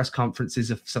 His press conferences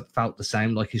have felt the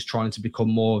same, like he's trying to become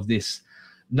more of this,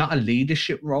 not a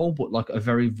leadership role, but like a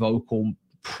very vocal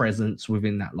presence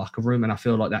within that locker room. And I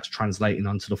feel like that's translating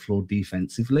onto the floor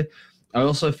defensively. I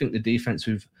also think the defense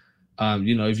with,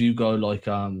 if you go like,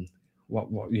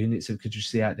 what units could you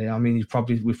see out there? I mean,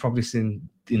 we've probably seen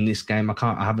in this game.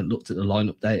 I haven't looked at the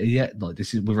lineup data yet. Like,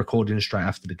 we're recording straight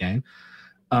after the game.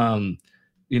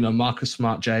 Marcus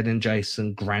Smart, Jaden,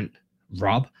 Jason, Grant,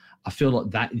 Rob. I feel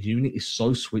like that unit is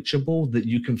so switchable that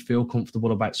you can feel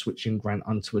comfortable about switching Grant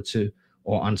onto a 2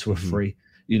 or onto a 3.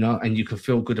 And you can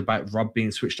feel good about Rob being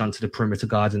switched onto the perimeter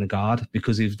guard and the guard,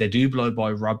 because if they do blow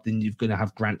by Rob, then you're going to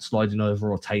have Grant sliding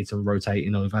over or Tatum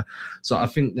rotating over. So I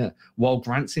think that while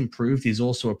Grant's improved, he's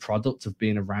also a product of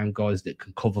being around guys that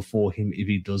can cover for him if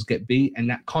he does get beat. And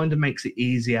that kind of makes it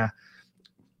easier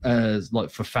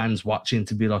for fans watching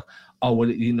to be like, oh, well,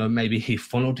 maybe he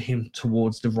funneled him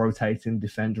towards the rotating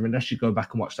defender. Unless you go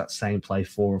back and watch that same play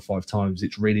 4 or 5 times,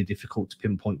 it's really difficult to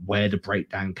pinpoint where the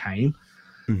breakdown came.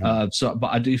 But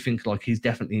I do think like he's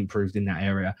definitely improved in that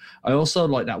area. I also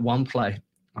like that one play,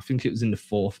 I think it was in the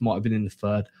 4th, might have been in the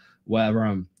 3rd,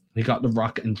 where he got the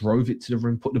rock and drove it to the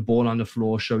rim, put the ball on the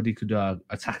floor, showed he could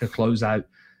attack a closeout,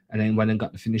 and then went and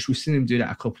got the finish. We've seen him do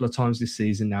that a couple of times this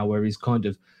season now, where he's kind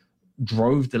of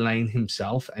drove the lane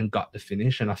himself and got the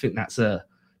finish. And I think that's a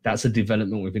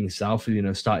development within himself.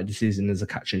 Started the season as a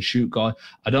catch and shoot guy.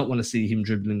 I don't want to see him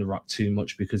dribbling the rock too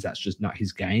much, because that's just not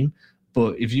his game.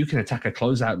 But if you can attack a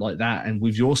closeout like that, and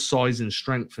with your size and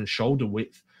strength and shoulder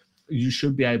width, you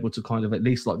should be able to kind of at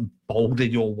least like boulder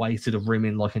your way to the rim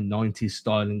in like a 90s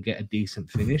style and get a decent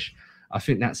finish. I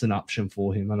think that's an option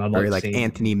for him. And I like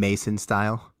Anthony Mason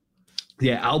style.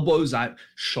 Yeah, elbows out,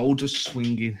 shoulders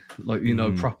swinging, like,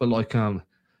 proper like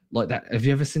that. Have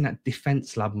you ever seen that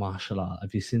Defense Lab martial art?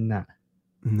 Have you seen that?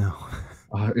 No.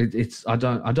 I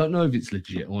don't know if it's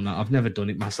legit or not. I've never done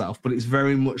it myself, but it's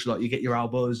very much like you get your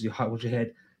elbows, you hold your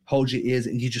head, hold your ears,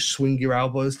 and you just swing your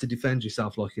elbows to defend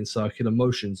yourself, like in circular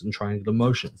motions and triangular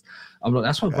motions. I'm like,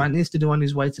 that's what Grant needs to do on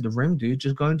his way to the rim, dude.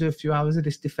 Just go and do a few hours of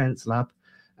this Defense Lab,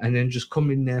 and then just come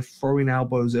in there throwing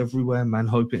elbows everywhere, man,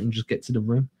 hoping and just get to the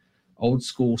rim. Old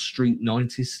school street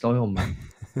 90s style, man.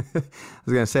 I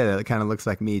was gonna say that it kind of looks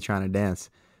like me trying to dance.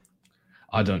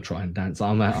 I don't try and dance.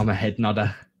 I'm a head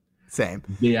nodder. Same.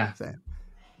 Yeah. Same.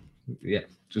 Yeah.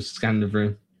 Just scan the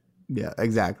room. Yeah,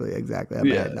 exactly.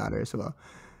 I'm a head nodder as well.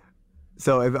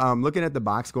 So if looking at the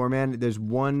box score, man, there's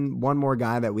one more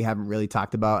guy that we haven't really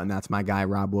talked about, and that's my guy,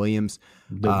 Rob Williams.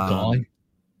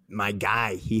 My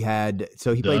guy. He played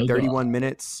 31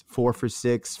 minutes, 4 for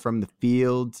 6 from the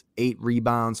field, 8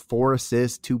 rebounds, 4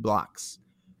 assists, 2 blocks.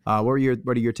 What are your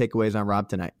takeaways on Rob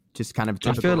tonight? Just kind of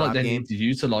I feel like they game. need to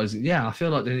utilize it. Yeah, I feel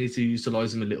like they need to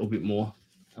utilize him a little bit more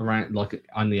around, like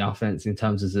on the offense, in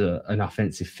terms of an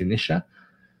offensive finisher.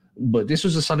 But this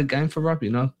was a solid game for Rob.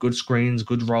 Good screens,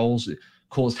 good rolls. It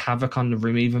caused havoc on the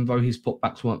rim. Even though his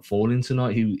putbacks weren't falling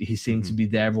tonight, he seemed to be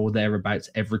there or thereabouts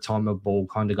every time a ball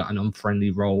kind of got an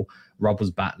unfriendly roll. Rob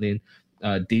was battling.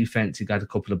 Defense, he got a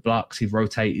couple of blocks. He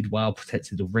rotated well,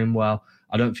 protected the rim well.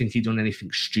 I don't think he'd done anything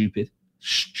stupid.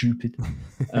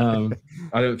 I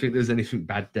don't think there's anything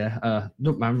bad there.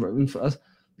 Look, man, for us,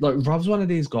 like, Rob's one of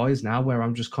these guys now where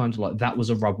I'm just kind of like, that was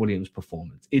a Rob Williams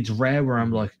performance. It's rare where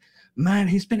I'm like, man,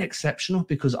 he's been exceptional,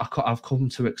 because I've come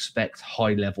to expect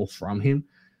high level from him.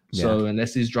 So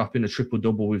unless he's dropping a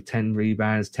triple-double with 10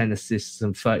 rebounds, 10 assists,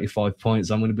 and 35 points,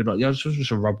 I'm going to be like, yeah, this was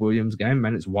just a Rob Williams game,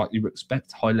 man. It's what you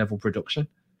expect, high-level production.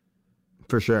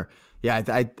 For sure.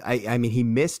 Yeah, I mean, he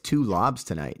missed 2 lobs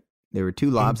tonight. There were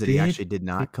 2 lobs that he actually did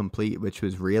not complete, which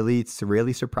was really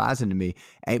surprising to me.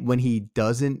 And when he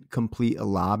doesn't complete a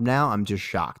lob now, I'm just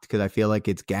shocked, because I feel like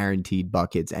it's guaranteed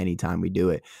buckets anytime we do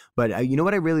it. But you know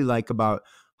what I really like about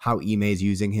how Ime's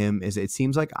using him is it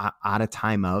seems like out of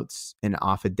timeouts and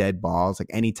off of dead balls, like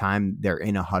anytime they're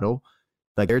in a huddle,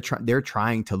 like they're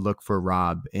trying to look for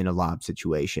Rob in a lob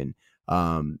situation.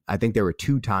 I think there were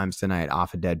 2 times tonight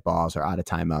off of dead balls or out of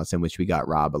timeouts in which we got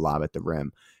Rob a lob at the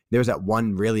rim. There was that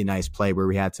one really nice play where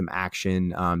we had some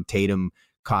action. Tatum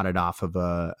caught it off of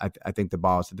I think the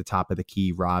ball was at the top of the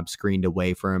key. Rob screened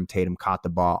away for him. Tatum caught the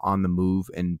ball on the move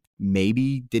and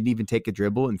maybe didn't even take a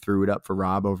dribble and threw it up for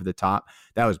Rob over the top.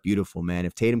 That was beautiful, man.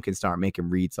 If Tatum can start making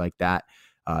reads like that,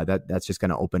 that's just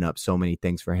going to open up so many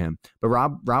things for him. But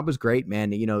Rob was great,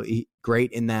 man.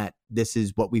 Great in that this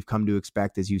is what we've come to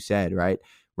expect, as you said, right?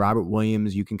 Robert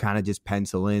Williams, you can kind of just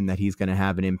pencil in that he's going to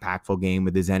have an impactful game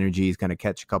with his energy. He's going to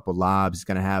catch a couple lobs. He's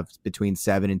going to have between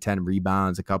 7 and 10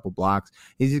 rebounds, a couple blocks.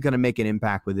 He's just going to make an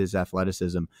impact with his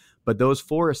athleticism. But those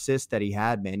 4 assists that he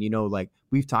had, man, like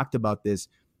we've talked about this,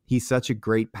 he's such a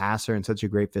great passer and such a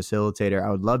great facilitator. I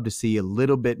would love to see a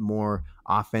little bit more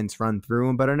offense run through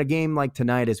him. But in a game like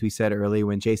tonight, as we said earlier,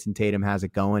 when Jason Tatum has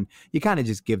it going, you kind of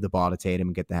just give the ball to Tatum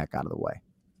and get the heck out of the way.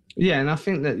 Yeah, and I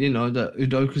think that, that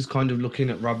Udoka's kind of looking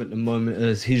at Rob at the moment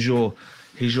as he's your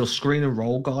screen and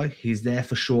roll guy. He's there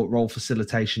for short roll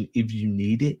facilitation if you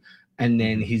need it. And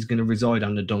then he's going to reside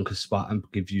on the dunker spot and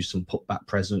give you some putback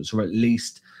presence, or at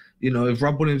least, if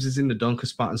Rob Williams is in the dunker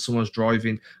spot and someone's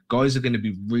driving, guys are going to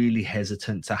be really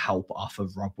hesitant to help off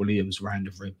of Rob Williams around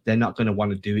the rim. They're not going to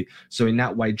want to do it. So in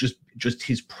that way, just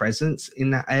his presence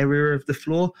in that area of the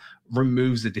floor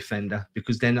removes the defender,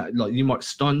 because then you might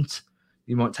stunt.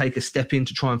 You might take a step in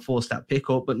to try and force that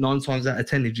pickup, but 9 times out of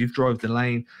 10, if you've drove the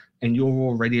lane and you're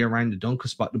already around the dunker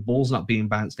spot, the ball's not being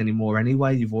bounced anymore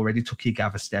anyway. You've already took your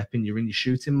gather step and you're in your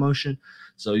shooting motion.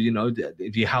 So,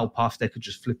 if you help off, they could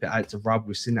just flip it out to Rob.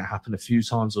 We've seen that happen a few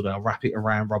times, or they'll wrap it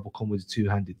around. Rob will come with a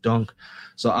 2-handed dunk.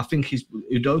 So I think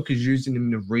Udoka's using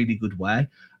him in a really good way.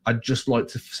 I'd just like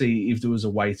to see if there was a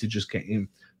way to just get him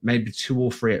maybe 2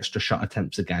 or 3 extra shot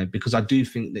attempts a game, because I do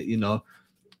think that,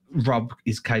 Rob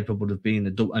is capable of being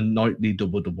a nightly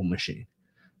double-double machine.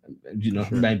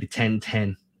 Maybe 10,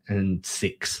 10, and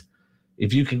 6.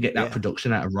 If you can get that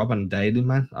production out of Rob on a daily,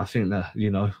 man, I think that,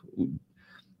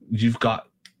 you've got,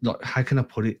 how can I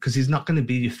put it? Because he's not going to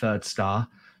be your 3rd star,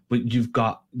 but you've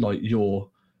got, your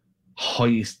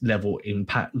highest level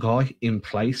impact guy in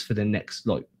place for the next,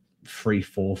 3,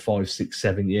 4, 5, 6,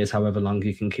 7 years, however long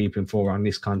you can keep him for on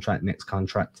this contract, next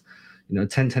contract. 10,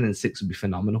 10, and 6 would be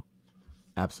phenomenal.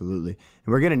 Absolutely. And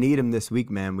we're going to need him this week,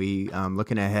 man. We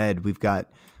looking ahead, we've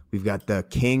got the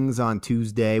Kings on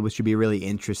Tuesday, which should be a really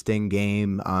interesting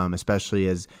game, especially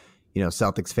as,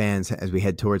 Celtics fans, as we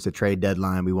head towards the trade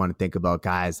deadline. We want to think about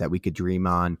guys that we could dream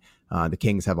on. The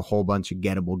Kings have a whole bunch of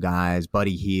gettable guys,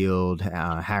 Buddy Hield,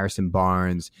 Harrison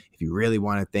Barnes. If you really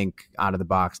want to think out of the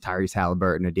box, Tyrese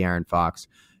Halliburton or De'Aaron Fox.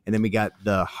 And then we got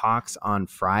the Hawks on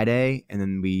Friday, and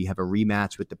then we have a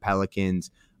rematch with the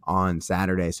Pelicans on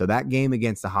Saturday. So that game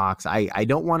against the Hawks, I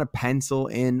don't want to pencil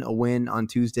in a win on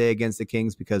Tuesday against the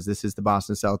Kings, because this is the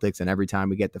Boston Celtics, and every time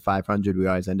we get to 500, we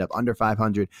always end up under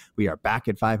 500. We are back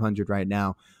at 500 right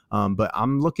now. But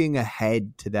I'm looking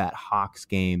ahead to that Hawks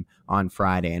game on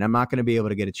Friday, and I'm not going to be able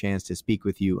to get a chance to speak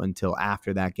with you until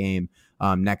after that game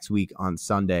next week on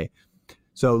Sunday.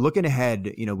 So looking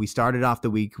ahead, we started off the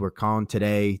week, we're calling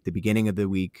today the beginning of the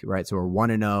week, right? So we're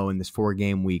 1-0 in this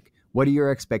 4-game week. What are your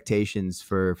expectations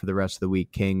for the rest of the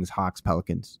week, Kings, Hawks,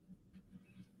 Pelicans?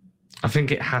 I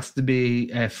think it has to be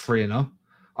 3-0.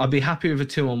 I'd be happy with a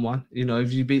 2-on-1.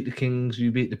 If you beat the Kings,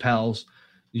 you beat the Pels,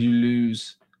 you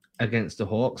lose against the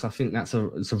Hawks. I think it's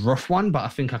a rough one, but I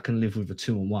think I can live with a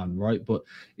 2-on-1, right? But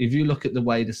if you look at the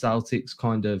way the Celtics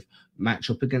kind of match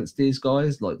up against these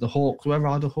guys, like the Hawks, where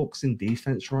are the Hawks in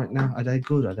defense right now? Are they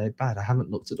good? Are they bad? I haven't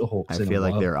looked at the Hawks in a while. I feel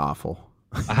like they're awful.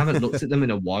 I haven't looked at them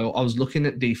in a while. I was looking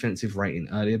at defensive rating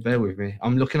earlier. Bear with me.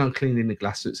 I'm looking on Cleaning the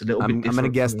Glass, so it's a little bit different. I'm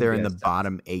going to guess they're in the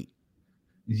bottom 8.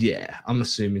 Yeah, I'm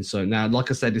assuming so. Now,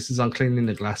 like I said, this is on Cleaning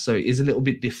the Glass, so it is a little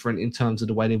bit different in terms of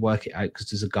the way they work it out, because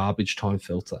there's a garbage time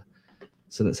filter.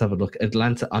 So let's have a look.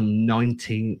 Atlanta are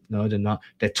 19th. No, they're not.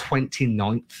 They're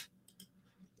 29th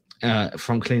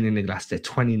from Cleaning the Glass. They're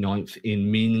 29th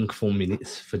in meaningful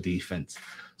minutes for defense.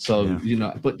 So,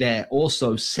 but they're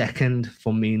also second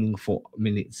for meaningful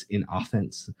minutes in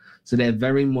offense. So they're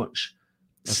very much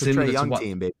similar to what,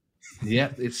 team, baby.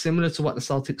 Yeah, it's similar to what the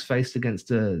Celtics faced against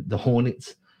the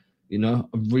Hornets. A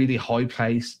really high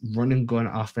pace, run and gun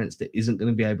offense that isn't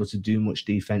going to be able to do much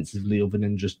defensively other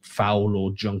than just foul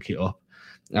or junk it up.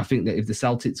 And I think that if the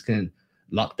Celtics can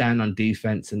lock down on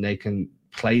defense and they can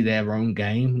play their own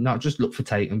game, not just look for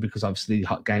Tatum, because obviously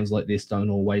hot games like this don't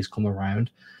always come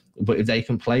around. But if they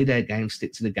can play their game,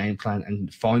 stick to the game plan,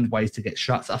 and find ways to get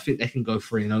shots, I think they can go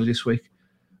 3-0 this week.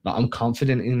 I'm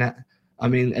confident in that. I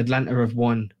mean, Atlanta have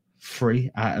won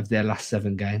 3 out of their last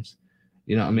 7 games.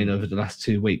 Over the last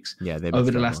 2 weeks. Yeah,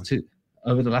 over the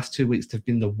last 2 weeks, they've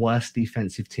been the worst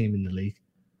defensive team in the league.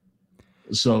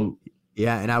 So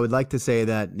Yeah, and I would like to say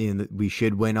that we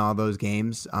should win all those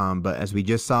games. But as we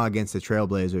just saw against the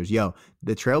Trailblazers,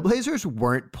 the Trailblazers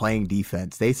weren't playing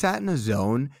defense. They sat in a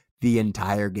zone the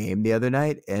entire game the other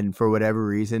night, and for whatever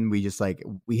reason, we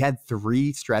had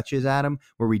 3 stretches at them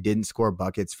where we didn't score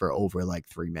buckets for over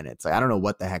 3 minutes. I don't know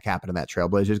what the heck happened in that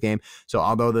Trailblazers game. So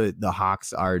although the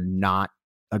Hawks are not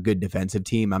a good defensive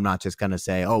team, I'm not just going to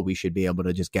say, oh, we should be able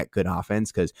to just get good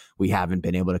offense, because we haven't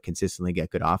been able to consistently get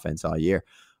good offense all year.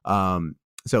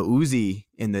 So Uzi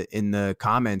in the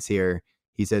comments here,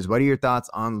 he says, what are your thoughts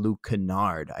on Luke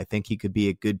Kennard? I think he could be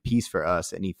a good piece for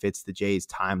us, and he fits the Jays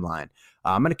timeline.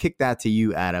 I'm going to kick that to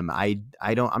you, Adam.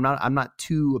 I'm not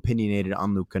too opinionated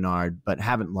on Luke Kennard, but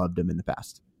haven't loved him in the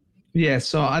past. Yeah,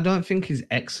 so I don't think he's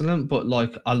excellent, but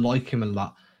I like him a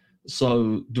lot.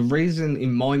 So the reason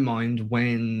in my mind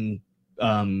when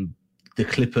the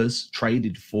Clippers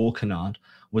traded for Kennard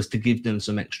was to give them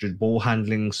some extra ball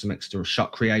handling, some extra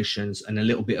shot creations, and a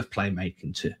little bit of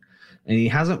playmaking too. And he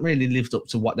hasn't really lived up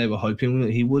to what they were hoping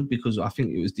that he would, because I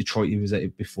think it was Detroit he was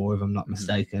at before, if I'm not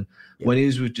mistaken. Yeah. When he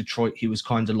was with Detroit, he was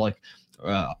kind of like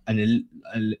an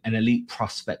elite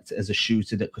prospect as a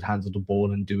shooter that could handle the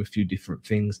ball and do a few different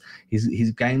things.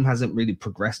 His game hasn't really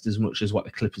progressed as much as what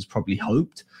the Clippers probably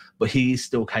hoped, but he is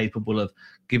still capable of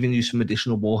giving you some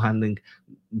additional ball handling,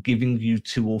 giving you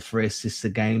 2 or 3 assists a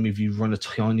game if you run a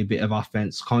tiny bit of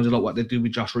offense, kind of like what they do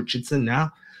with Josh Richardson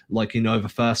now.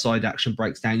 The first side action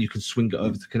breaks down, you can swing it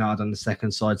over to Kennard on the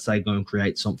second side, say go and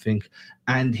create something,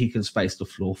 and he can space the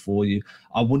floor for you.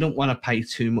 I wouldn't want to pay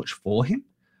too much for him,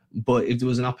 but if there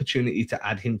was an opportunity to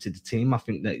add him to the team, I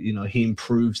think that, he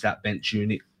improves that bench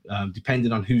unit,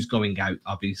 depending on who's going out,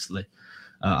 obviously.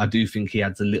 I do think he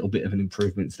adds a little bit of an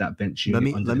improvement to that bench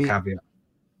unit under the caveat.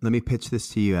 Let me pitch this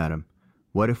to you, Adam.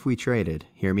 What if we traded,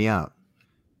 hear me out,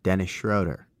 Dennis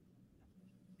Schroeder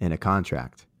in a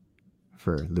contract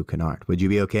for Luke Kennard? Would you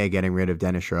be okay getting rid of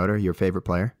Dennis Schroeder, your favorite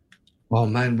player? Oh,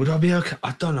 man, would I be okay?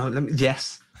 I don't know.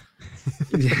 Yes.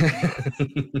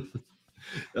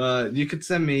 You could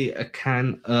send me a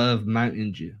can of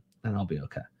Mountain Dew and I'll be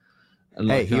okay.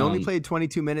 Hey, he only played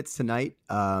 22 minutes tonight.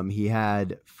 He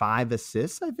had 5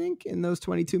 assists, I think, in those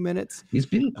 22 minutes. He's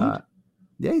been good.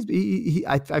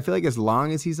 I feel like as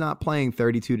long as he's not playing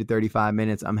 32 to 35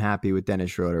 minutes, I'm happy with Dennis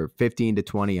Schroeder. 15 to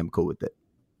 20, I'm cool with it.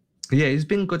 Yeah, he's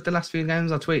been good the last few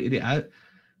games. I tweeted it out.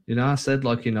 I said,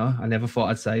 I never thought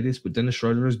I'd say this, but Dennis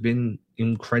Schroeder has been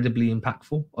incredibly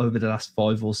impactful over the last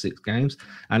 5 or 6 games.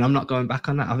 And I'm not going back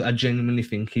on that. I genuinely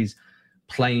think he's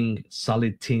playing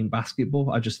solid team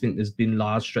basketball. I just think there's been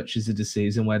large stretches of the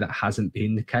season where that hasn't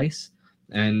been the case.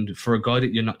 And for a guy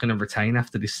that you're not going to retain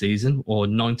after this season, or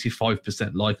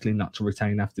 95% likely not to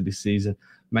retain after this season,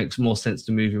 makes more sense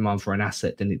to move him on for an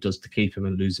asset than it does to keep him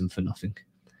and lose him for nothing.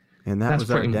 And that's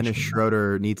was our Dennis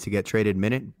Schroeder needs to get traded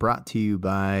minute, brought to you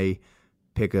by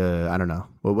I don't know.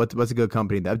 Well, what's a good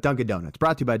company? Dunkin' Donuts.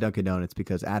 Brought to you by Dunkin' Donuts,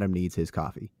 because Adam needs his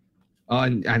coffee.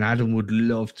 And Adam would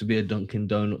love to be a Dunkin'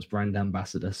 Donuts brand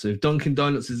ambassador. So if Dunkin'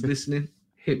 Donuts is listening,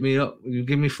 hit me up. You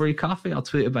give me free coffee, I'll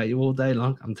tweet about you all day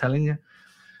long. I'm telling you.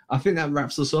 I think that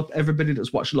wraps us up. Everybody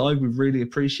that's watched live, we really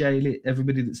appreciate it.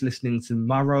 Everybody that's listening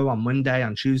tomorrow, on Monday,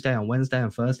 on Tuesday, on Wednesday, on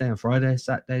Thursday, on Friday,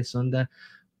 Saturday, Sunday,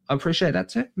 I appreciate that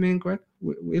too. Me and Greg,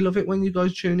 we love it when you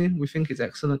guys tune in. We think it's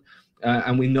excellent.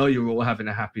 And we know you're all having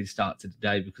a happy start to the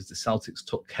day because the Celtics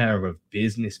took care of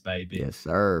business, baby. Yes,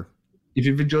 sir. If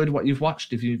you've enjoyed what you've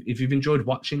watched, if you've enjoyed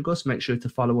watching us, make sure to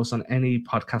follow us on any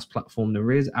podcast platform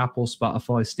there is, Apple,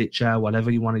 Spotify, Stitcher, whatever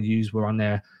you want to use. We're on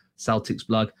there, Celtics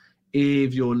blog.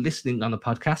 If you're listening on the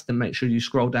podcast, then make sure you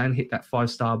scroll down, hit that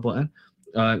 5-star button.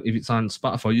 If it's on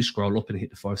Spotify, you scroll up and hit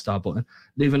the 5-star button.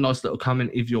 Leave a nice little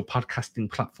comment if your podcasting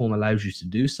platform allows you to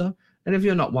do so. And if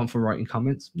you're not one for writing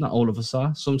comments, not all of us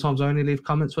are. Sometimes I only leave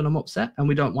comments when I'm upset, and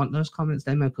we don't want those comments.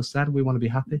 They make us sad. We want to be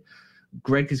happy.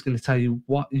 Greg is going to tell you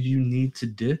what you need to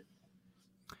do.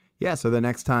 Yeah, so the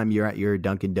next time you're at your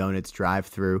Dunkin' Donuts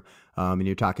drive-thru and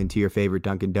you're talking to your favorite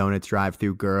Dunkin' Donuts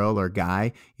drive-thru girl or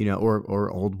guy,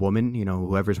 or old woman,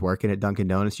 whoever's working at Dunkin'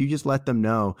 Donuts, you just let them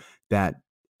know that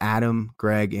Adam,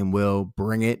 Greg, and Will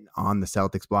bring it on the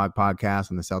Celtics blog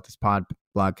podcast, on the Celtics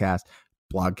podcast,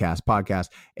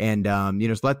 and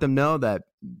just let them know that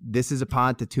this is a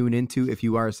pod to tune into if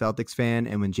you are a Celtics fan.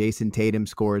 And when Jason Tatum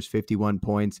scores 51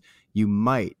 points, you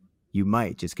might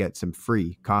just get some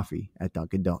free coffee at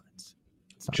Dunkin' Donuts.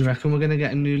 Do you reckon we're going to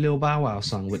get a new Lil Bow Wow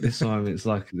song with this time? It's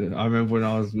like, I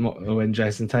remember when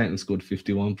Jason Tatum scored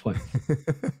 51 points.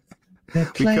 They're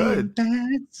playing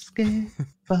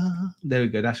basketball. There we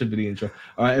go. That should be the intro.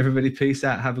 All right, everybody, peace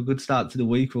out. Have a good start to the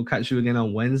week. We'll catch you again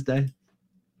on Wednesday.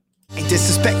 Ain't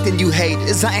disrespecting you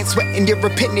haters, I ain't sweating your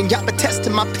opinion. Y'all been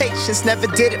testing my patience, never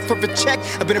did it for a check.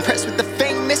 I've been impressed with the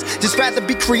famous, just rather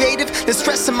be creative than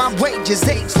stressing my wages.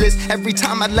 Ageless, every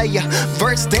time I lay a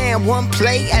verse down, one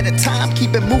play at a time,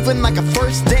 keep it moving like a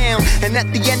first down. And at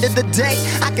the end of the day,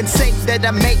 I can say that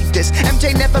I made this.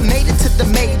 MJ never made it to the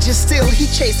majors, still he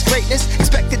chased greatness,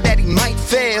 expected that he might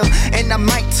fail, and I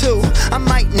might too. I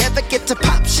might never get to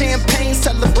pop champagne,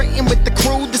 celebrating with the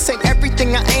crew. This ain't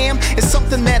everything I am, it's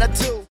something that I do.